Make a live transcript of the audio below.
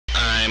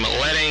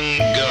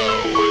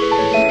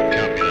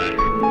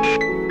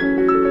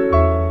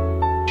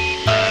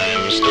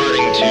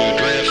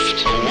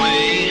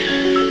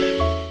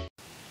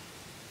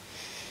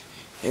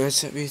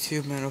What's up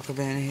YouTube, Metal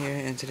Cabana here,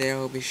 and today I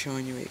will be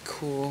showing you a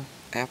cool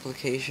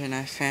application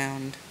I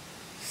found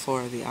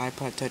for the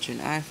iPod Touch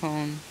and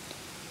iPhone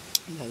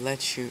that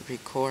lets you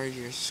record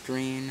your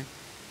screen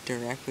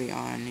directly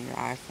on your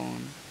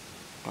iPhone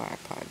or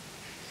iPod.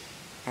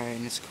 Alright,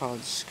 and it's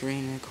called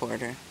Screen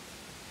Recorder.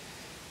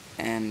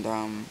 And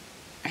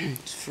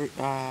it's free,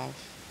 as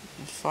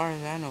far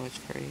as I know it's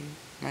free.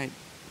 Might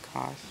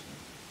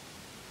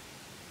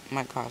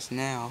cost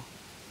now.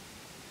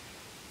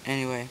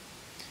 Anyway,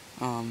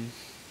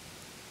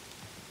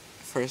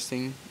 first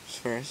things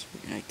first,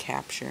 we're going to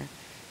capture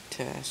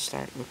to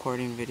start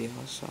recording video.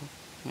 So I'm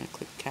going to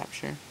click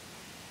capture,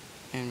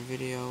 and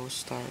video will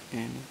start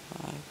in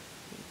 5.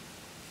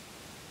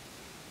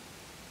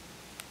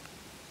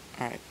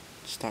 Alright,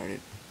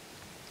 started.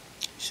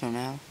 So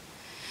now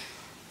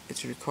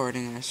it's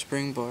recording our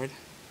springboard.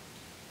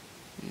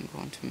 I'm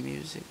going to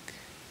music,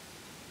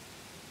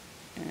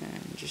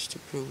 and just to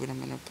prove it, I'm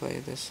going to play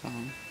this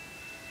song.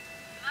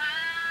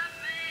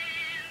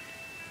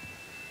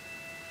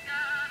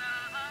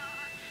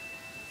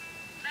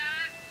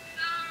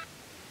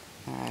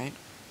 Alright,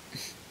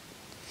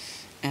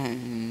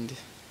 and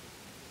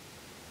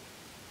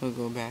we'll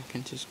go back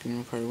into screen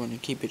recorder. We're going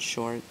to keep it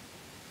short,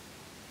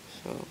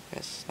 so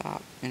press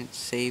stop, and it's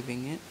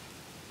saving it.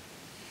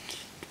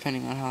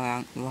 Depending on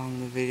how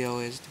long the video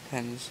is,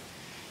 depends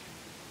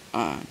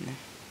on,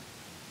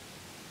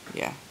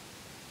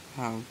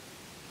 how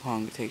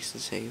long it takes to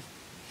save.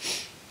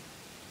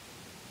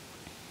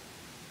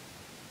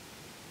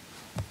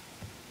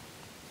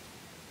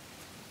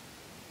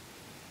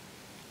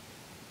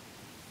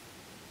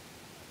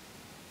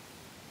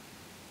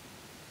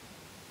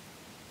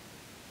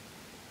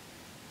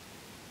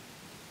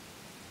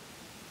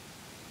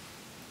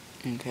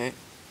 Okay.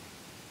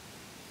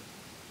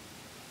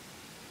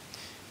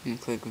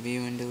 And click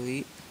view and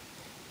delete,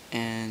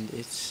 and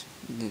it's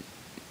the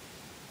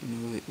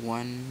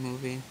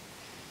movie,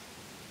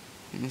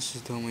 and this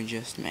is the one we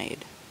just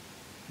made,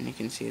 and you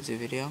can see it's a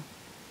video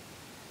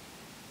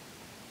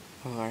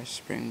of our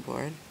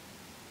springboard.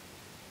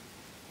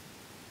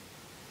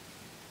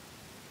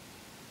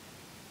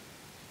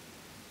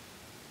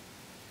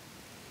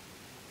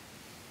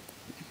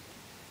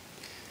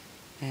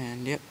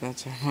 And yep,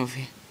 that's our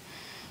movie.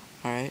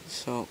 Alright,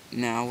 so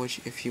now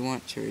if you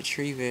want to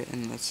retrieve it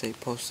and let's say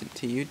post it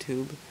to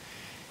YouTube,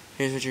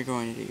 here's what you're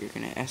going to do. You're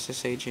going to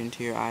SSH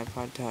into your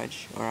iPod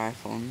Touch or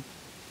iPhone.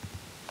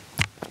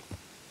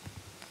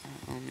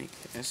 I'll make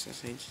the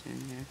SSH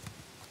in there.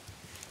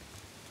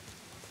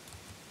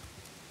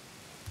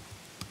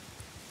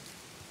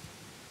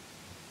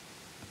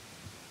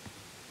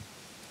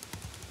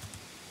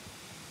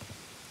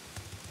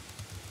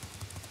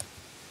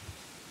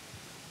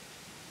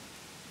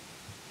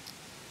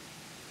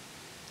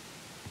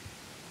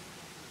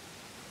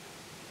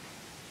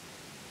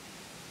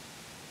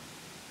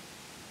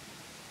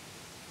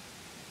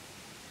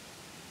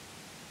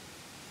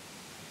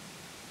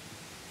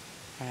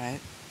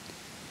 Alright,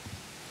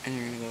 and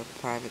you're going to go to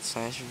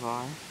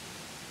private/var,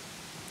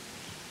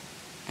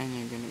 and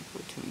you're going to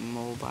go to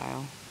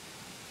mobile,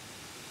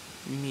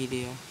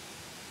 media,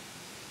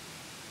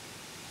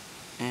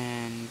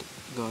 and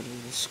go to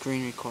the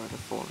screen recorder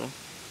folder.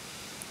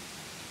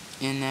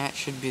 And that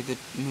should be the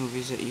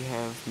movies that you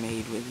have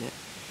made with it.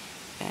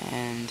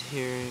 And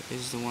here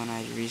is the one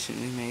I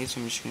recently made,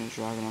 so I'm just going to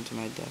drag it onto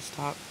my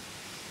desktop.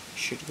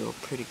 Should go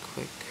pretty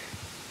quick.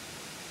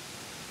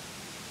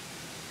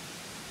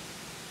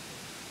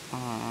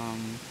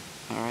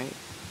 Alright,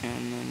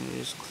 and then we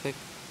just click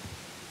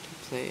to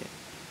play it.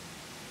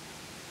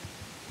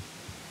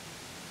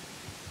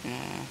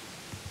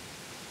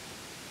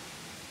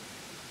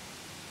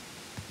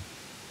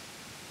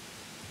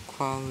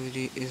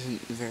 Quality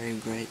isn't very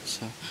great,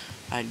 so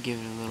I'd give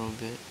it a little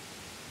bit.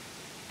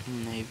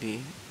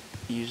 Maybe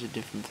use a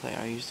different player.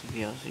 I use the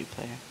VLC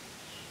player.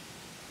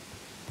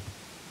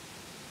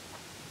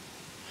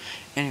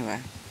 Anyway,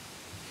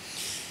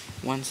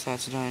 once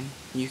that's done,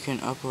 you can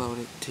upload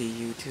it to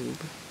YouTube,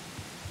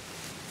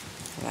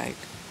 like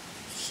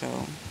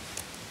so,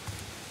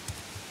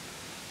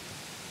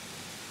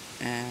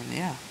 and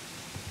yeah,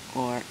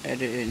 or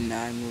edit it in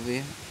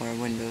iMovie, or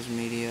Windows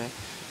Media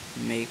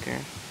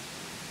Maker,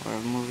 or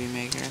Movie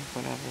Maker,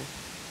 whatever.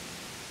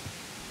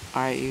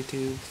 Alright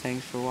YouTube,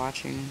 thanks for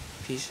watching,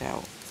 peace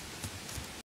out.